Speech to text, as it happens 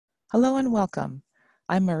Hello and welcome.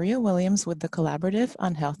 I'm Maria Williams with the Collaborative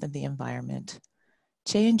on Health and the Environment.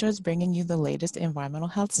 CHE enjoys bringing you the latest environmental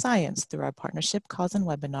health science through our partnership calls and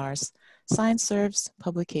webinars, science serves,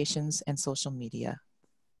 publications, and social media.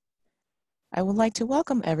 I would like to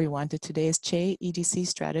welcome everyone to today's CHE EDC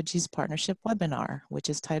Strategies Partnership webinar, which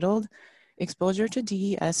is titled Exposure to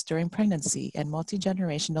DES During Pregnancy and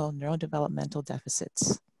Multigenerational Neurodevelopmental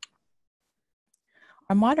Deficits.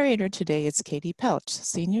 Our moderator today is Katie Pelch,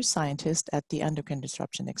 Senior Scientist at the Endocrine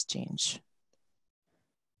Disruption Exchange.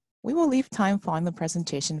 We will leave time following the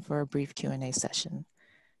presentation for a brief Q&A session.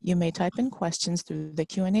 You may type in questions through the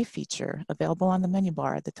Q&A feature available on the menu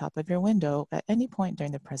bar at the top of your window at any point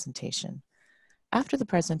during the presentation. After the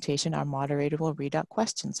presentation, our moderator will read out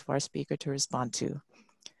questions for our speaker to respond to.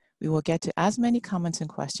 We will get to as many comments and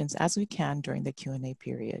questions as we can during the Q&A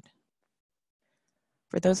period.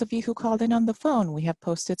 For those of you who called in on the phone, we have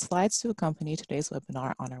posted slides to accompany today's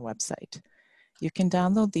webinar on our website. You can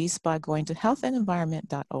download these by going to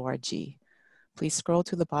healthandenvironment.org. Please scroll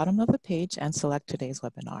to the bottom of the page and select today's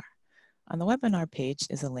webinar. On the webinar page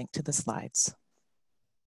is a link to the slides.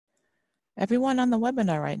 Everyone on the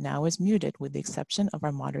webinar right now is muted with the exception of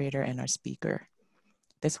our moderator and our speaker.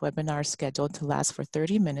 This webinar is scheduled to last for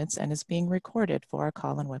 30 minutes and is being recorded for our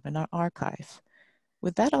call and webinar archive.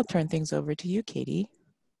 With that, I'll turn things over to you, Katie.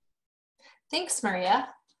 Thanks, Maria.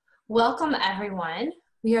 Welcome, everyone.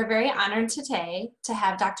 We are very honored today to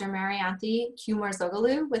have Dr.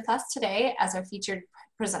 Marianthi-Kioumourtzoglou with us today as our featured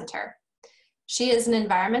presenter. She is an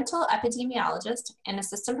environmental epidemiologist and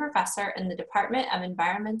assistant professor in the Department of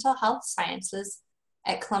Environmental Health Sciences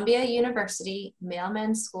at Columbia University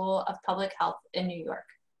Mailman School of Public Health in New York.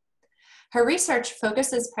 Her research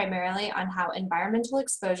focuses primarily on how environmental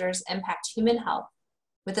exposures impact human health,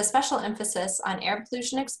 with a special emphasis on air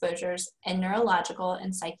pollution exposures and neurological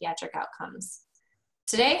and psychiatric outcomes.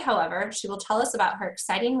 Today, however, she will tell us about her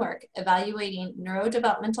exciting work evaluating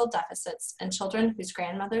neurodevelopmental deficits in children whose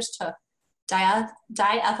grandmothers took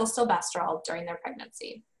diethylstilbestrol during their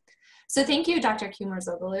pregnancy. So thank you, Dr.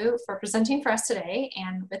 Kioumourtzoglou, for presenting for us today.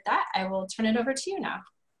 And with that, I will turn it over to you now.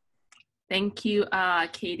 Thank you,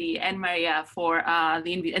 Katie and Maria, for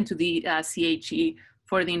and to the CHE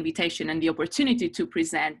for the invitation and the opportunity to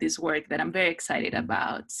present this work that I'm very excited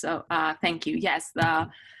about. So thank you. Yes, the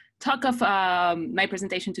talk of my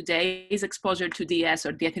presentation today is exposure to DS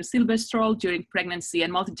or diethylstilbestrol during pregnancy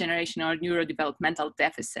and multigenerational neurodevelopmental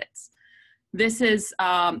deficits. This is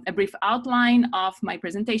a brief outline of my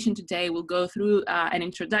presentation today. We'll go through an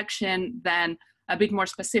introduction, then a bit more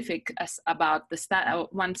specific about the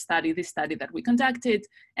this study that we conducted,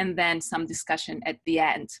 and then some discussion at the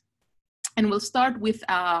end. And we'll start with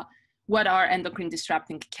what are endocrine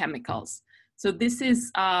disrupting chemicals. So this is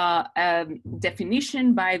a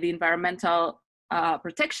definition by the Environmental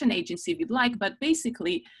Protection Agency, if you'd like, but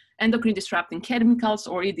basically endocrine disrupting chemicals,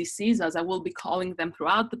 or EDCs, as I will be calling them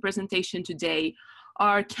throughout the presentation today,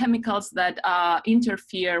 are chemicals that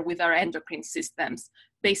interfere with our endocrine systems,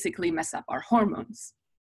 basically mess up our hormones.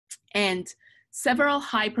 And several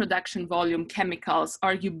high production volume chemicals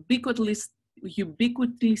are ubiquitously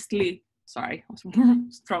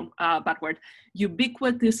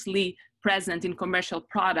present in commercial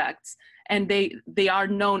products, and they are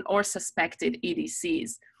known or suspected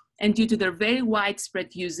EDCs. And due to their very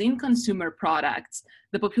widespread use in consumer products,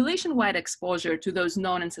 the population-wide exposure to those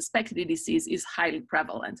known and suspected EDCs is highly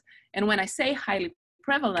prevalent. And when I say highly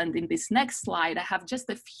prevalent in this next slide, I have just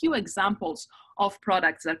a few examples of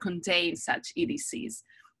products that contain such EDCs.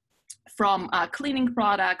 From cleaning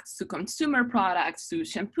products to consumer products to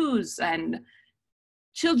shampoos and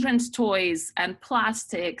children's toys and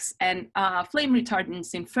plastics and flame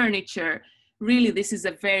retardants in furniture. Really, this is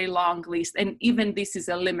a very long list, and even this is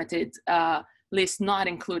a limited list, not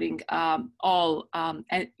including all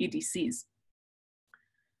EDCs.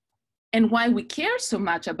 And why we care so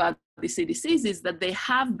much about these EDCs is that they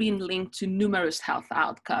have been linked to numerous health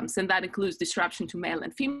outcomes, and that includes disruption to male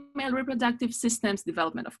and female reproductive systems,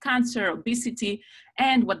 development of cancer, obesity,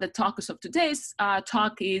 and what the focus of today's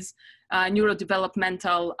talk is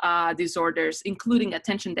neurodevelopmental disorders, including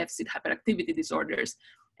attention deficit hyperactivity disorders.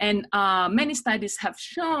 And many studies have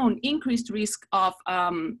shown increased risk of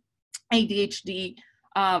ADHD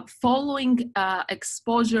following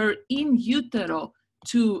exposure in utero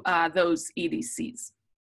to those EDCs.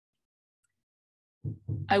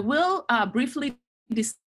 I will briefly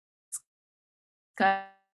discuss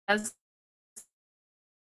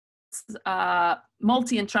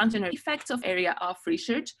multi and transgender effects of area of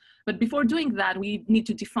research, but before doing that, we need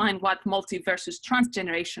to define what multi versus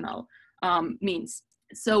transgenerational means.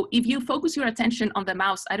 So if you focus your attention on the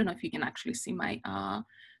mouse, I don't know if you can actually see my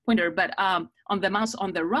pointer, but on the mouse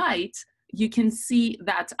on the right, you can see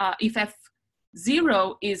that if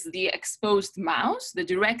F0 is the exposed mouse, the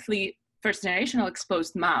directly first generational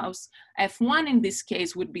exposed mouse, F1 in this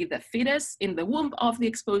case would be the fetus in the womb of the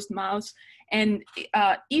exposed mouse. And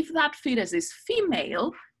if that fetus is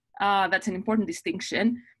female, that's an important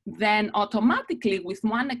distinction, then automatically with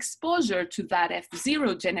one exposure to that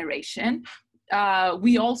F0 generation,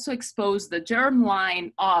 we also expose the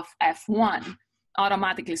germline of F1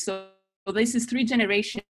 automatically. So this is 3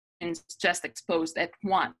 generations just exposed at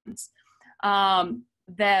once.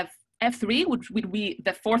 The F3 would be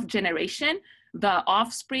the 4th generation, the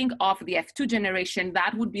offspring of the F2 generation.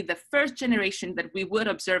 That would be the first generation that we would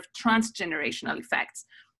observe transgenerational effects.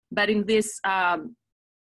 But in this F0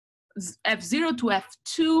 to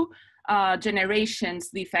F2 generations,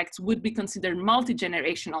 the effects would be considered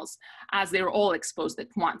multi-generationals as they're all exposed at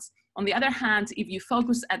once. On the other hand, if you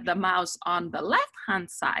focus at the mouse on the left-hand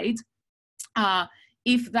side,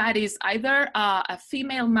 if that is either a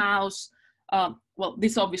female mouse, well,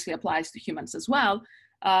 this obviously applies to humans as well,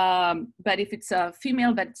 but if it's a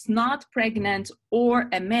female that's not pregnant or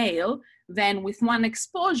a male, then with one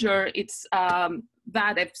exposure, it's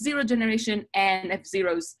that F0 generation and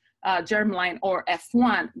F0's germline or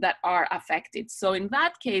F1 that are affected. So in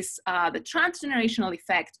that case, the transgenerational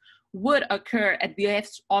effect would occur at the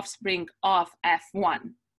offspring of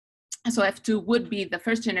F1. So F2 would be the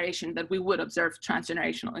first generation that we would observe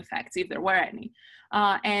transgenerational effects, if there were any.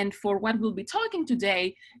 And for what we'll be talking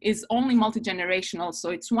today is only multi-generational, so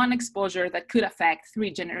it's one exposure that could affect 3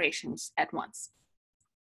 generations at once.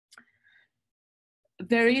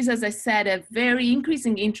 There is, as I said, a very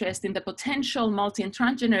increasing interest in the potential multi and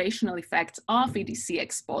transgenerational effects of EDC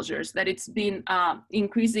exposures, that it's been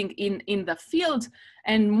increasing in the field.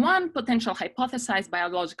 And one potential hypothesized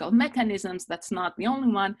biological mechanisms, that's not the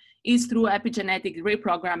only one, is through epigenetic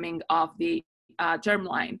reprogramming of the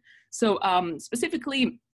germline. So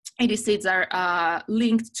specifically, EDCs are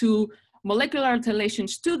linked to molecular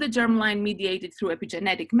alterations to the germline mediated through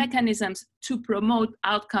epigenetic mechanisms to promote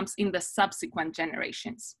outcomes in the subsequent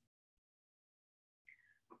generations.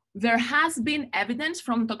 There has been evidence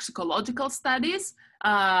from toxicological studies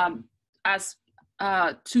to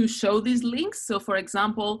show these links. So for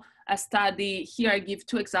example, a study, here I give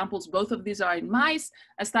 2 examples, both of these are in mice,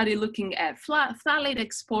 a study looking at phthalate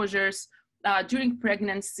exposures during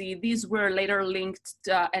pregnancy. These were later linked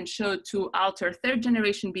and showed to alter 3rd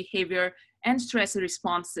generation behavior and stress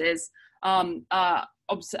responses,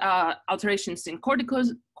 alterations in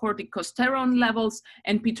corticosterone levels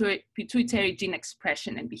and pituitary gene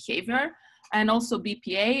expression and behavior, and also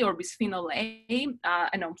BPA or bisphenol A,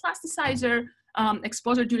 a known plasticizer.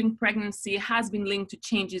 Exposure during pregnancy has been linked to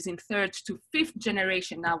changes in 3rd to 5th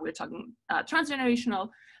generation, now we're talking transgenerational,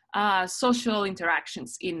 social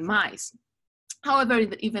interactions in mice. However,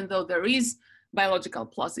 even though there is biological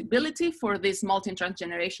plausibility for these multi and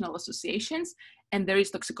transgenerational associations, and there is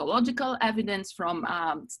toxicological evidence from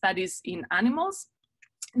studies in animals,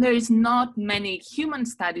 there is not many human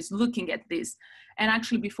studies looking at this. And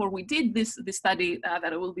actually, before we did this study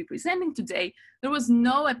that I will be presenting today, there was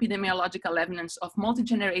no epidemiological evidence of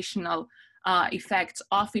multi-generational effects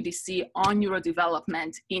of EDC on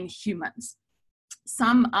neurodevelopment in humans.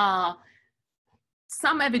 Some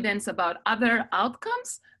evidence about other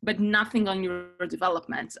outcomes, but nothing on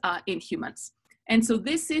neurodevelopment in humans. And so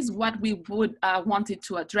this is what we would wanted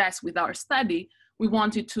to address with our study. We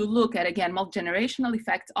wanted to look at, again, multi-generational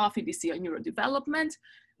effects of EDC on neurodevelopment.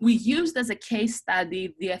 We used as a case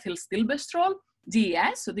study diethylstilbestrol,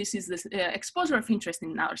 DES, so this is the exposure of interest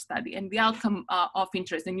in our study, and the outcome of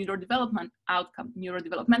interest, the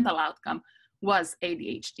neurodevelopmental outcome was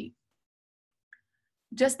ADHD.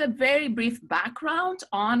 Just a very brief background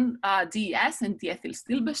on DES and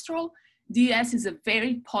diethylstilbestrol. DES is a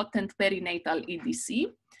very potent perinatal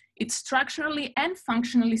EDC. It's structurally and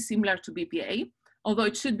functionally similar to BPA, although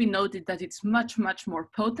it should be noted that it's much, much more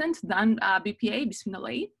potent than BPA,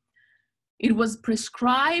 bisphenol A. It was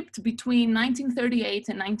prescribed between 1938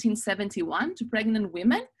 and 1971 to pregnant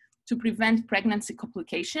women to prevent pregnancy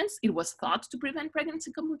complications. It was thought to prevent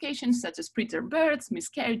pregnancy complications such as preterm births,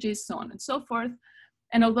 miscarriages, so on and so forth.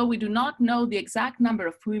 And although we do not know the exact number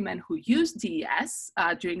of women who used DES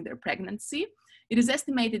during their pregnancy, it is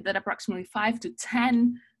estimated that approximately 5 to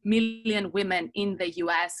 10 million women in the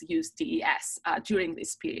US used DES during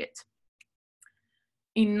this period.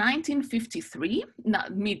 In 1953,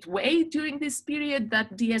 midway during this period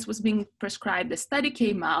that DES was being prescribed, a study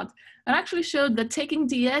came out that actually showed that taking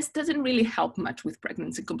DES doesn't really help much with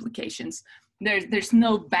pregnancy complications. There's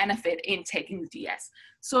no benefit in taking DS.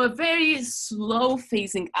 So a very slow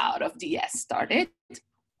phasing out of DS started.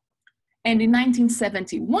 And in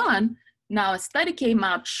 1971, now a study came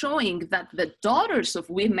out showing that the daughters of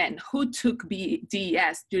women who took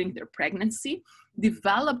DES during their pregnancy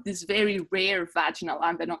developed these very rare vaginal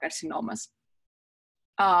adenocarcinomas.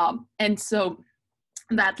 And so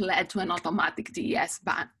that led to an automatic DES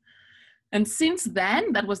ban. And since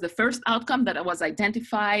then, that was the first outcome that was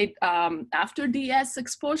identified after DES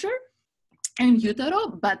exposure in utero,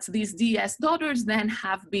 but these DES daughters then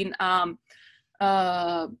have been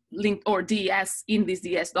linked, or DES in these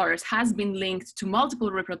DES daughters has been linked to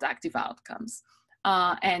multiple reproductive outcomes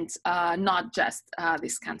and not just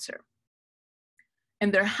this cancer.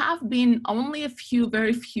 And there have been only a few,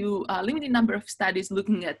 very few, limited number of studies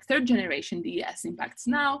looking at third generation DES impacts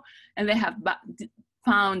now, and they have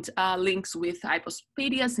found links with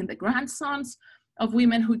hypospadias in the grandsons of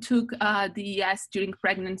women who took DES during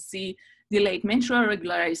pregnancy, delayed menstrual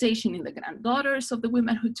regularization in the granddaughters of the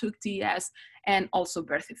women who took DES, and also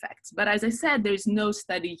birth effects. But as I said, there is no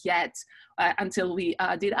study yet until we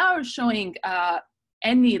did ours showing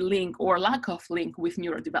any link or lack of link with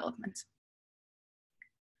neurodevelopment.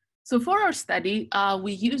 So for our study,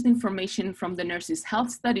 we used information from the Nurses'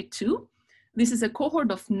 Health Study 2. This is a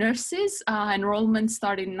cohort of nurses. Enrollment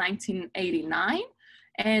started in 1989,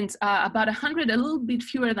 and about a little bit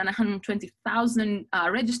fewer than 120,000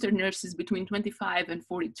 registered nurses between 25 and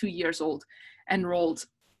 42 years old enrolled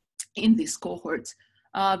in this cohort.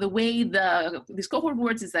 The way this cohort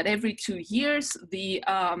works is that every 2 years, the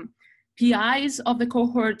PIs of the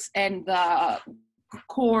cohorts and the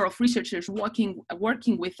core of researchers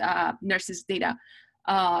working with nurses' data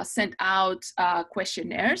sent out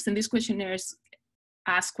questionnaires, and these questionnaires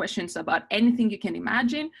ask questions about anything you can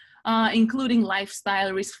imagine, including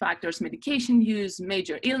lifestyle, risk factors, medication use,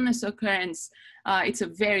 major illness occurrence. It's a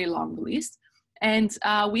very long list. And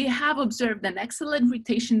we have observed an excellent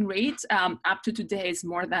retention rate. Up to today is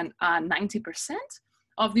more than 90%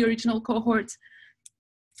 of the original cohort.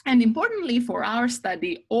 And importantly for our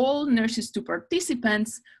study, all NHS-II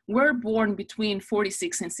participants were born between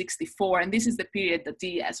 46 and 64, and this is the period that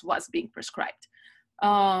DES was being prescribed.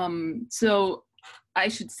 So I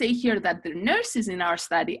should say here that the nurses in our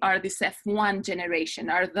study are this F1 generation,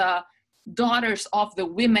 are the daughters of the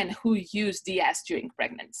women who used DES during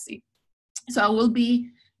pregnancy. So I will be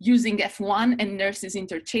using F1 and nurses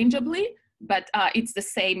interchangeably, but it's the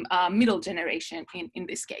same middle generation in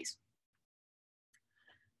this case.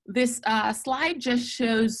 This slide just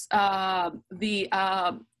shows briefly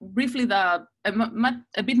a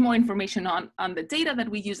bit more information on the data that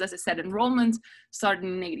we use. As I said, enrollment started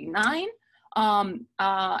in '89.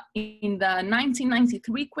 In the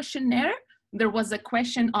 1993 questionnaire, there was a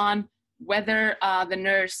question on whether the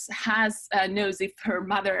nurse knows if her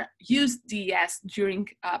mother used DES during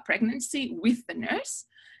pregnancy with the nurse.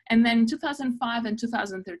 And then in 2005 and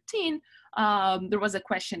 2013, there was a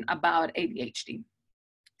question about ADHD.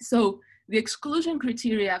 So the exclusion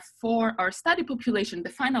criteria for our study population, the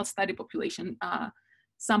final study population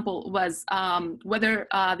sample, was whether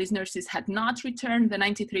these nurses had not returned the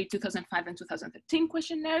 93, 2005, and 2013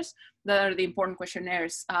 questionnaires. That are the important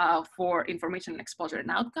questionnaires for information and exposure and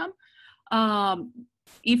outcome.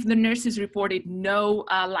 If the nurses reported no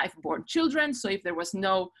live-born children, so if there was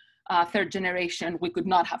no third generation, we could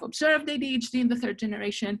not have observed ADHD in the third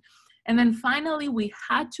generation. And then finally, we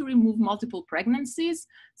had to remove multiple pregnancies.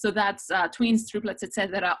 So that's twins, triplets,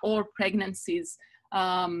 etc., or pregnancies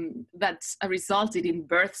that resulted in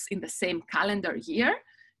births in the same calendar year.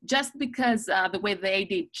 Just because the way the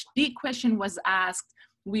ADHD question was asked,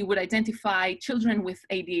 we would identify children with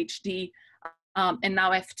ADHD, and now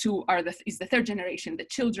F2 is the third generation, the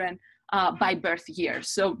children by birth year.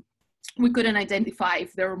 So we couldn't identify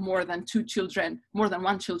if there were more than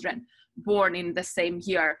one children born in the same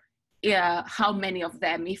year. How many of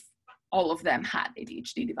them, if all of them had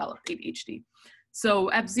ADHD, developed ADHD. So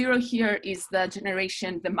F0 here is the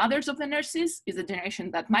generation, the mothers of the nurses, is a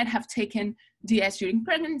generation that might have taken DS during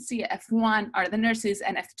pregnancy. F1 are the nurses,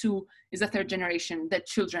 and F2 is the third generation, the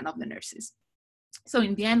children of the nurses. So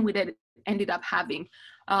in the end, we ended up having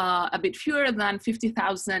a bit fewer than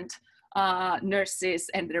 50,000 nurses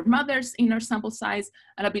and their mothers in our sample size,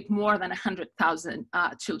 and a bit more than 100,000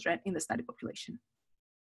 children in the study population.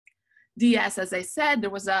 DS, as I said, there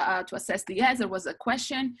was to assess DS, there was a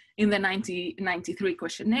question in the 1993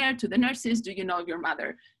 questionnaire to the nurses: do you know if your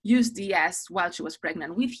mother used DS while she was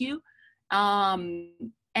pregnant with you?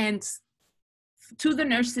 And to the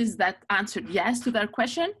nurses that answered yes to that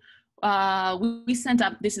question, we sent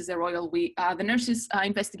up, this is a royal we, the nurses,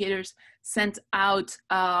 investigators sent out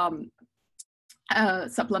a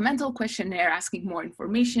supplemental questionnaire asking more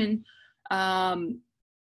information.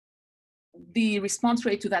 the response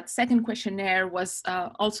rate to that second questionnaire was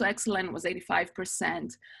also excellent, was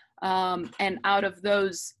 85%. And out of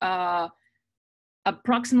those,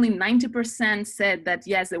 approximately 90% said that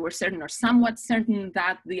yes, they were certain or somewhat certain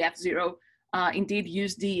that the F0 indeed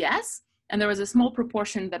used DES. And there was a small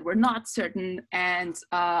proportion that were not certain, and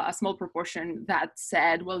a small proportion that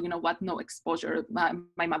said, well, you know what, no exposure.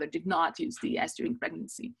 My mother did not use DES during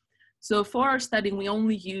pregnancy. So for our study, we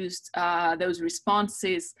only used those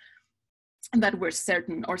responses that were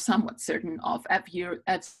certain or somewhat certain of F0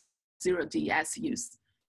 DES use.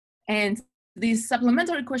 And this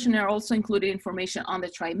supplementary questionnaire also included information on the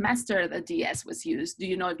trimester that DES was used. Do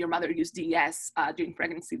you know if your mother used DES during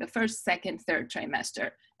pregnancy, the first, second, third trimester?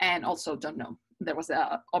 And also don't know. There was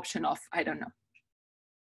an option of, I don't know.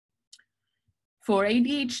 For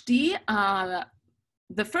ADHD,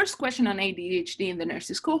 the first question on ADHD in the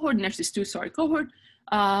NHS-II cohort,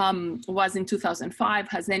 was in 2005.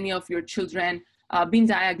 Has any of your children been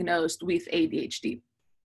diagnosed with ADHD?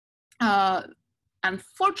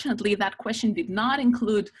 Unfortunately, that question did not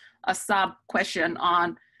include a sub-question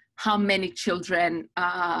on how many children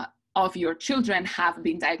of your children have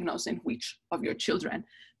been diagnosed and which of your children.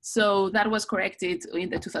 So that was corrected in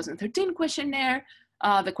the 2013 questionnaire.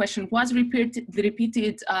 The question was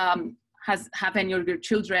repeated, have any of your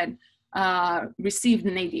children received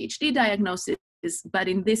an ADHD diagnosis? But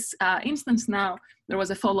in this instance now, there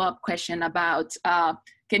was a follow-up question about,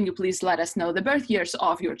 can you please let us know the birth years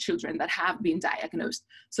of your children that have been diagnosed?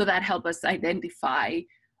 So that helped us identify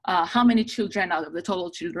how many children out of the total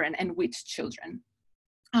children and which children.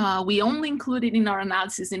 We only included in our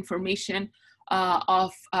analysis information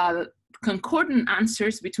of concordant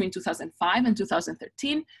answers between 2005 and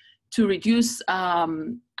 2013 to reduce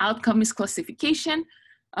outcome misclassification.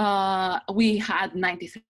 We had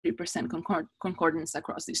 93% concordance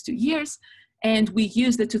across these 2 years. And we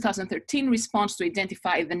used the 2013 response to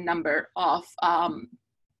identify the number of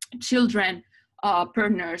children per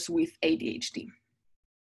nurse with ADHD.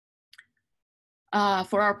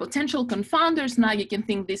 For our potential confounders, now you can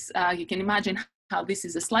think this, you can imagine how this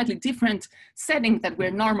is a slightly different setting that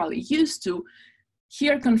we're normally used to.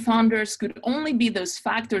 Here, confounders could only be those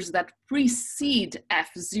factors that precede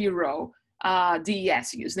F0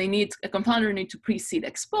 DES use. They need, a confounder need to precede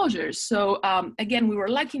exposures. So again, we were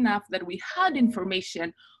lucky enough that we had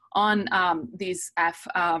information on these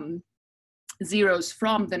F0s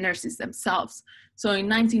from the nurses themselves. So in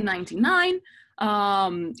 1999,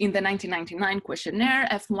 in the 1999 questionnaire,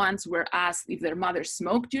 F1s were asked if their mother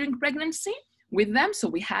smoked during pregnancy with them. So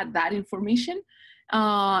we had that information.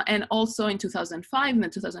 And also in 2005, in the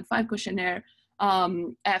 2005 questionnaire,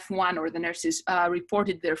 F1 or the nurses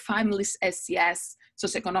reported their family's SCS,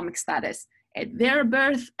 socioeconomic status, at their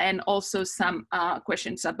birth, and also some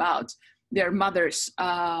questions about their mother's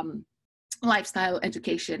lifestyle,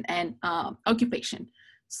 education, and occupation.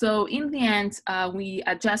 So in the end, we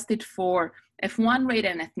adjusted for F1 rate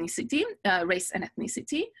and ethnicity, race and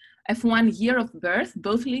ethnicity, F1 year of birth,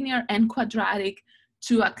 both linear and quadratic,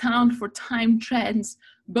 to account for time trends,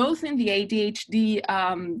 both in the ADHD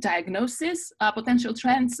diagnosis, potential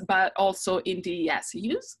trends, but also in DES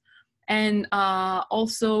use. And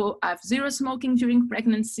also F0 smoking during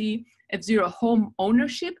pregnancy, F0 home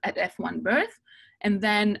ownership at F1 birth, and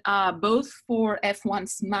then both for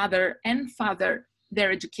F1's mother and father,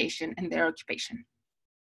 their education and their occupation.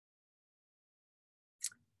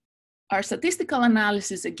 Our statistical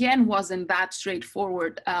analysis, again, wasn't that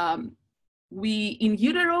straightforward. In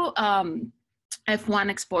utero, F1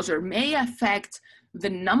 exposure may affect the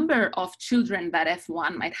number of children that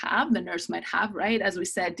F1 might have, the nurse might have, right? As we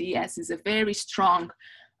said, DES is a very strong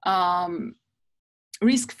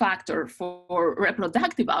risk factor for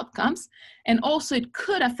reproductive outcomes. And also it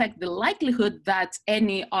could affect the likelihood that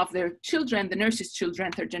any of their children, the nurse's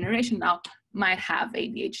children, third generation now, might have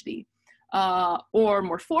ADHD. Or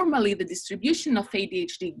more formally, the distribution of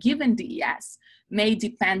ADHD given DES may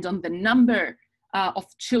depend on the number of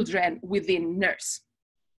children within nurse.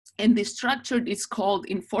 And this structure is called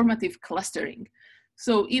informative clustering.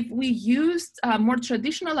 So if we used more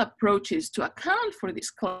traditional approaches to account for this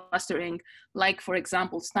clustering, like for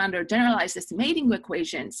example, standard generalized estimating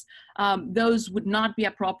equations, those would not be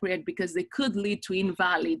appropriate because they could lead to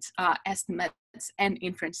invalid estimates and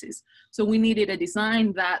inferences. So we needed a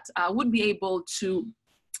design that would be able to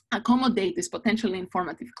accommodate this potentially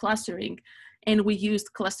informative clustering. And we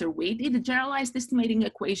used cluster-weighted generalized estimating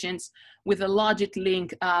equations with a logit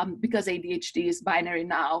link, because ADHD is binary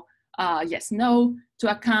now, yes, no,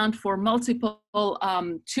 to account for multiple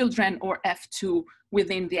children or F2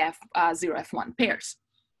 within the F0, F1 pairs.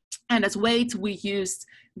 And as weight, we used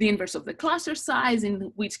the inverse of the cluster size,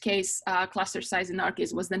 in which case cluster size in our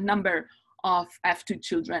case was the number of F2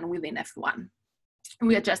 children within F1.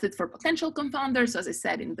 We adjusted for potential confounders, as I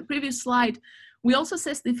said in the previous slide. We also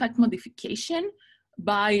assessed the effect modification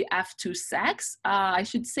by F2 sex. I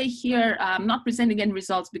should say here, I'm not presenting any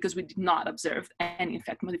results because we did not observe any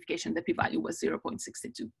effect modification. The p-value was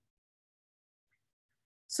 0.62.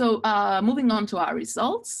 So moving on to our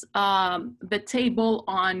results, the table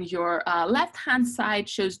on your left-hand side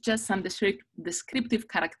shows just some descriptive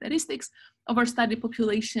characteristics of our study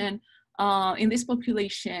population. In this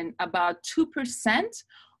population, about 2%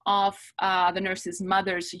 of the nurses'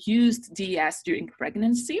 mothers used DES during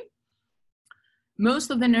pregnancy.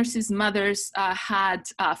 Most of the nurses' mothers had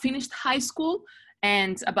finished high school,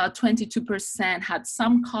 and about 22% had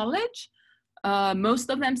some college.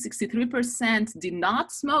 Most of them, 63%, did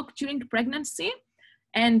not smoke during pregnancy.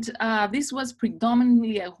 And this was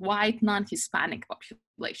predominantly a white, non-Hispanic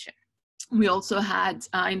population. We also had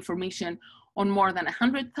information on more than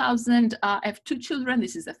 100,000 F2 children.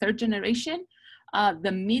 This is the third generation.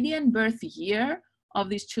 The median birth year of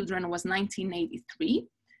these children was 1983.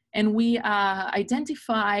 And we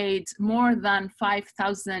identified more than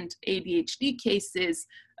 5,000 ADHD cases,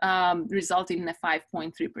 resulting in a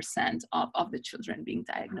 5.3% of the children being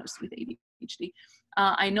diagnosed with ADHD.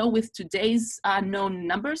 I know with today's known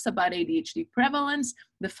numbers about ADHD prevalence,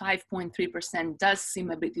 the 5.3% does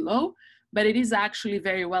seem a bit low, but it is actually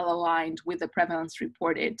very well aligned with the prevalence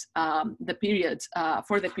reported for the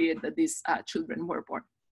period that these children were born.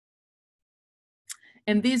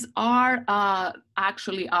 And these are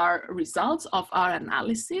actually our results of our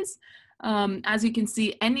analysis. As you can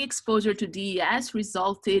see, any exposure to DES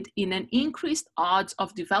resulted in an increased odds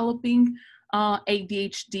of developing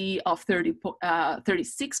ADHD of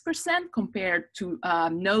 36% compared to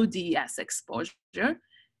no DES exposure.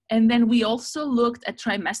 And then we also looked at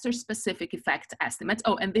trimester-specific effect estimates.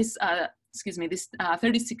 Oh, and this, this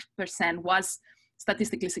 36% was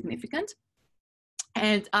statistically significant.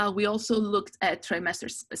 And we also looked at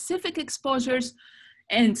trimester-specific exposures.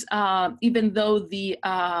 And even though the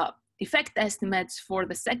effect estimates for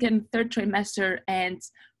the second, third trimester and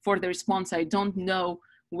for the response I don't know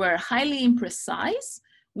were highly imprecise,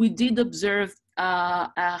 we did observe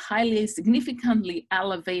a highly significantly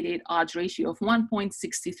elevated odds ratio of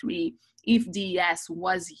 1.63 if DES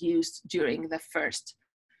was used during the first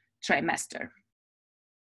trimester.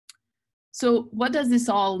 So what does this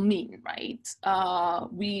all mean, right?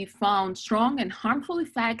 We found strong and harmful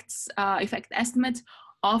effect estimates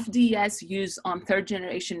of DES use on third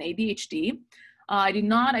generation ADHD. I do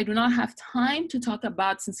not have time to talk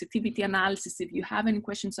about sensitivity analysis. If you have any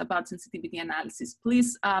questions about sensitivity analysis,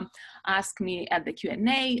 please ask me at the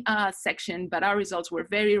Q&A section, but our results were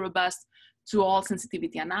very robust to all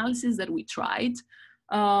sensitivity analysis that we tried.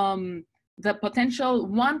 One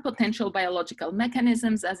potential biological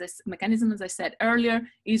mechanism, as I said earlier,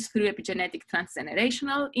 is through epigenetic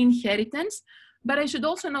transgenerational inheritance. But I should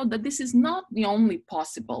also note that this is not the only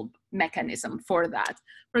possible mechanism for that.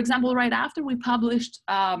 For example, right after we published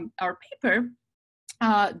our paper,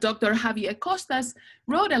 Dr. Javier Costas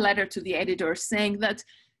wrote a letter to the editor saying that,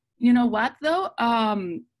 you know what though,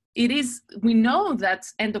 we know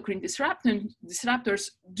that endocrine disruptors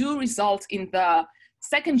do result in the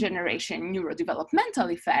second generation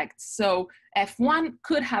neurodevelopmental effects. So F1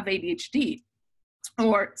 could have ADHD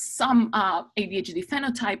or some ADHD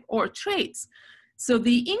phenotype or traits. So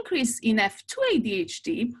the increase in F2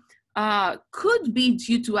 ADHD could be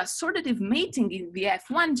due to assortative mating in the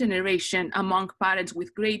F1 generation among parents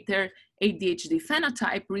with greater ADHD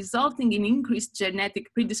phenotype, resulting in increased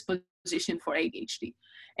genetic predisposition for ADHD.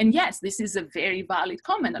 And yes, this is a very valid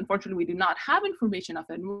comment. Unfortunately, we do not have information of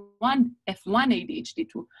F1 ADHD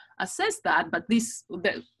to assess that, but this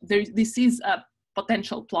is a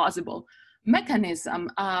potential plausible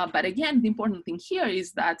mechanism. But again, the important thing here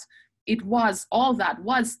is that all that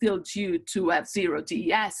was still due to F0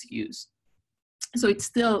 DES use. So it's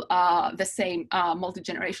still the same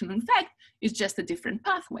multi-generational effect, it's just a different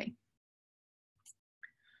pathway.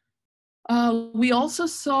 We also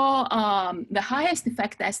saw the highest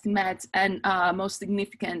effect estimates and most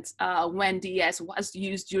significant when DES was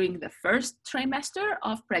used during the first trimester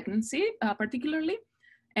of pregnancy, particularly.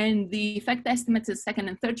 And the effect estimates in second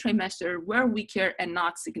and third trimester were weaker and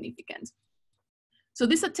not significant. So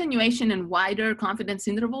this attenuation and wider confidence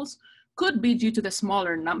intervals could be due to the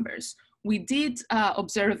smaller numbers. We did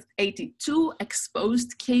observe 82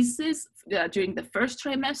 exposed cases during the first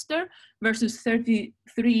trimester versus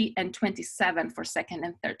 33 and 27 for second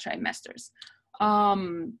and third trimesters.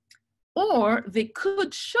 or they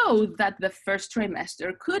could show that the first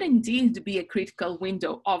trimester could indeed be a critical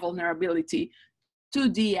window of vulnerability to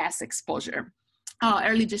DES exposure.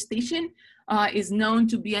 Early gestation is known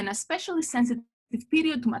to be an especially sensitive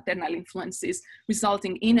period to maternal influences,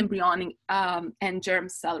 resulting in embryonic and germ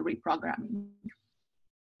cell reprogramming.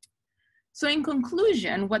 So in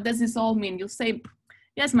conclusion, what does this all mean? You'll say,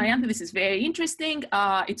 yes, Marianthi, this is very interesting.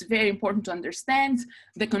 It's very important to understand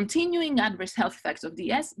the continuing adverse health effects of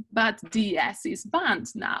DS, but DS is banned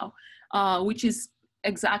now, which is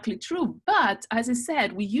exactly true. But as I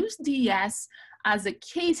said, we use DS as a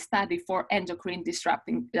case study for endocrine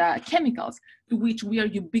disrupting chemicals to which we are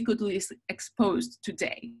ubiquitously exposed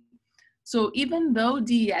today. So even though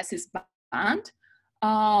DES is banned,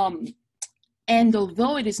 and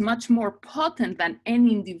although it is much more potent than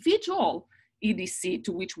any individual EDC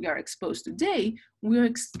to which we are exposed today,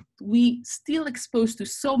 we still exposed to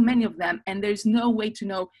so many of them, and there's no way to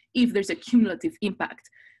know if there's a cumulative impact.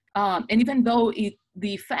 And even though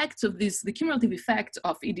the effects of the cumulative effect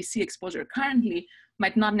of EDC exposure currently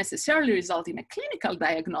might not necessarily result in a clinical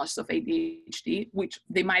diagnosis of ADHD, which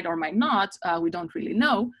they might or might not, we don't really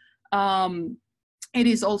know, it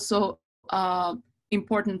is also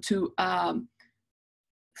important to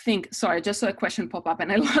think, sorry, I just saw a question pop up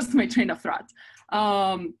and I lost my train of thought.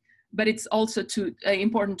 But it's also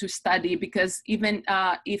important to study, because even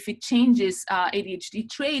if it changes ADHD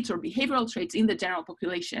traits or behavioral traits in the general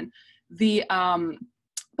population, the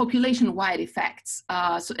population-wide effects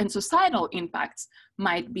and societal impacts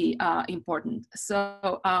might be important.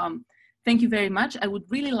 So thank you very much. I would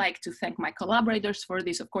really like to thank my collaborators for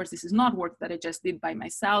this. Of course, this is not work that I just did by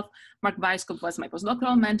myself. Mark Weisskopf was my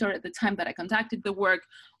postdoctoral mentor at the time that I conducted the work.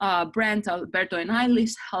 Brent, Alberto, and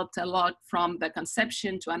Eilis helped a lot from the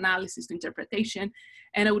conception to analysis to interpretation.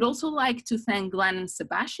 And I would also like to thank Glenn and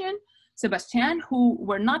Sebastian, who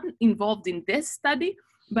were not involved in this study,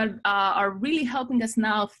 but are really helping us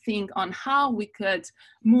now think on how we could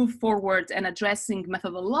move forward and addressing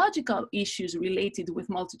methodological issues related with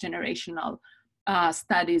multi-generational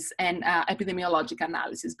studies and epidemiologic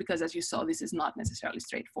analysis, because as you saw, this is not necessarily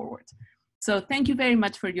straightforward. So thank you very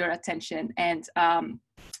much for your attention, and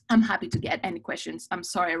I'm happy to get any questions. I'm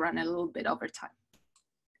sorry I ran a little bit over time.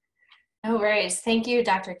 No worries. Thank you,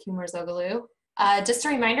 Dr. Kioumourtzoglou. Just a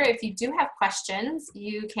reminder, if you do have questions,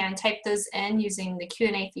 you can type those in using the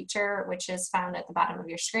Q&A feature, which is found at the bottom of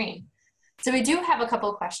your screen. So we do have a couple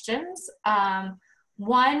of questions.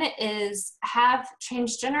 One is, have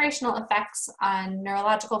transgenerational effects on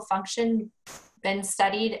neurological function been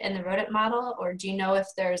studied in the rodent model, or do you know if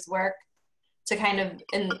there's work to kind of,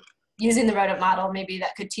 using the rodent model, maybe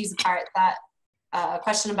that could tease apart that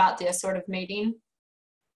question about the assortative mating?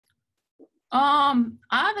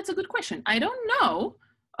 That's a good question. I don't know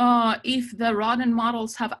if the rodent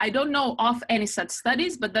models have, I don't know of any such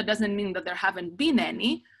studies, but that doesn't mean that there haven't been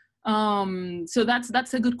any. So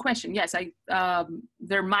that's a good question. Yes,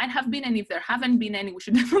 there might have been, and if there haven't been any, we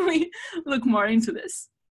should definitely look more into this.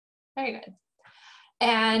 Very good.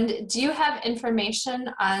 And do you have information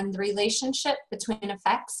on the relationship between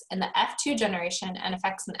effects in the F2 generation and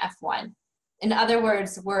effects in F1? In other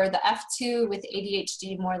words, were the F2 with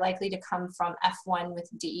ADHD more likely to come from F1 with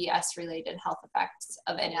DES-related health effects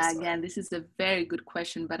of any sort? Again, this is a very good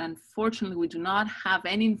question, but unfortunately, we do not have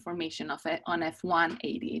any information on F1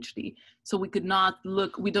 ADHD. So we could not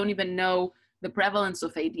look, we don't even know the prevalence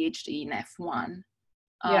of ADHD in F1.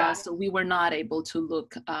 So we were not able to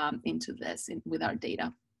look into this with our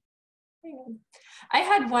data. I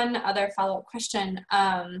had one other follow-up question.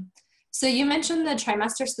 So you mentioned the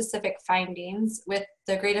trimester-specific findings, with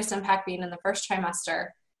the greatest impact being in the first trimester,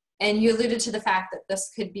 and you alluded to the fact that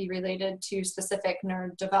this could be related to specific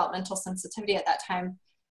neurodevelopmental sensitivity at that time.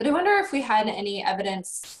 But I wonder if we had any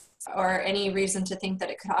evidence or any reason to think that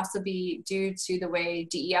it could also be due to the way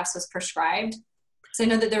DES was prescribed. So I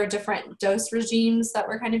know that there were different dose regimes that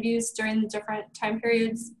were kind of used during the different time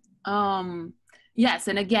periods. Yes,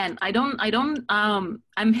 and again,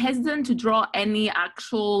 I'm hesitant to draw any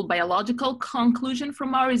actual biological conclusion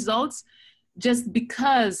from our results, just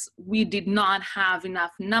because we did not have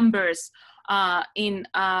enough numbers in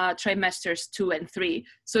trimesters 2 and 3.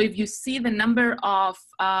 So if you see the number of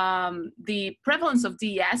the prevalence of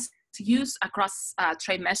DES use across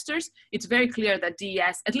trimesters, it's very clear that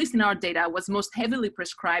DES, at least in our data, was most heavily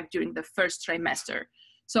prescribed during the first trimester.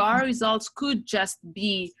 So our results could just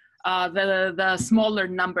be the smaller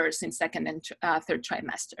numbers in second and third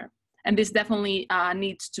trimester. And this definitely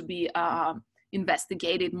needs to be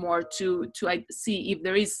investigated more to see if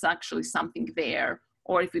there is actually something there,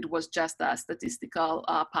 or if it was just a statistical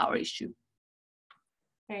power issue.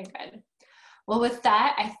 Very good. Well, with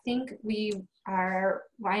that, I think we are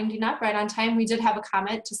winding up right on time. We did have a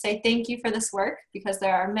comment to say thank you for this work, because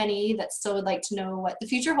there are many that still would like to know what the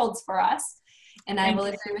future holds for us. And I will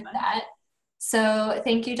agree with that. So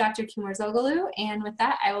thank you, Dr. Kioumourtzoglou. And with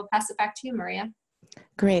that, I will pass it back to you, Maria.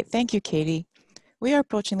 Great, thank you, Katie. We are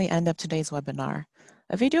approaching the end of today's webinar.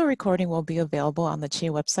 A video recording will be available on the CHE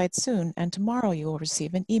website soon, and tomorrow you will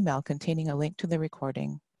receive an email containing a link to the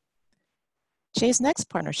recording. CHE's next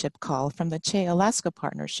partnership call from the CHE Alaska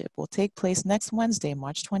Partnership will take place next Wednesday,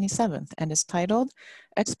 March 27th, and is titled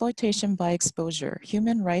Exploitation by Exposure,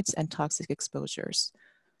 Human Rights and Toxic Exposures.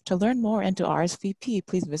 To learn more and to RSVP,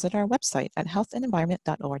 please visit our website at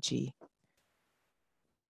healthandenvironment.org.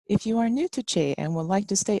 If you are new to CHE and would like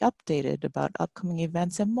to stay updated about upcoming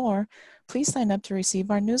events and more, please sign up to receive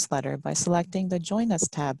our newsletter by selecting the Join Us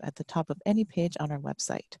tab at the top of any page on our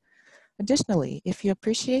website. Additionally, if you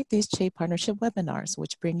appreciate these CHE partnership webinars,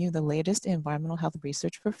 which bring you the latest environmental health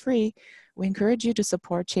research for free, we encourage you to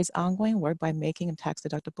support CHE's ongoing work by making a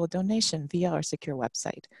tax-deductible donation via our secure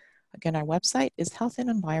website. Again, our website is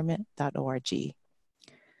healthandenvironment.org.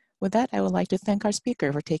 With that, I would like to thank our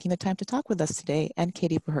speaker for taking the time to talk with us today, and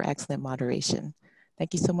Katie for her excellent moderation.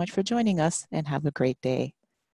 Thank you so much for joining us, and have a great day.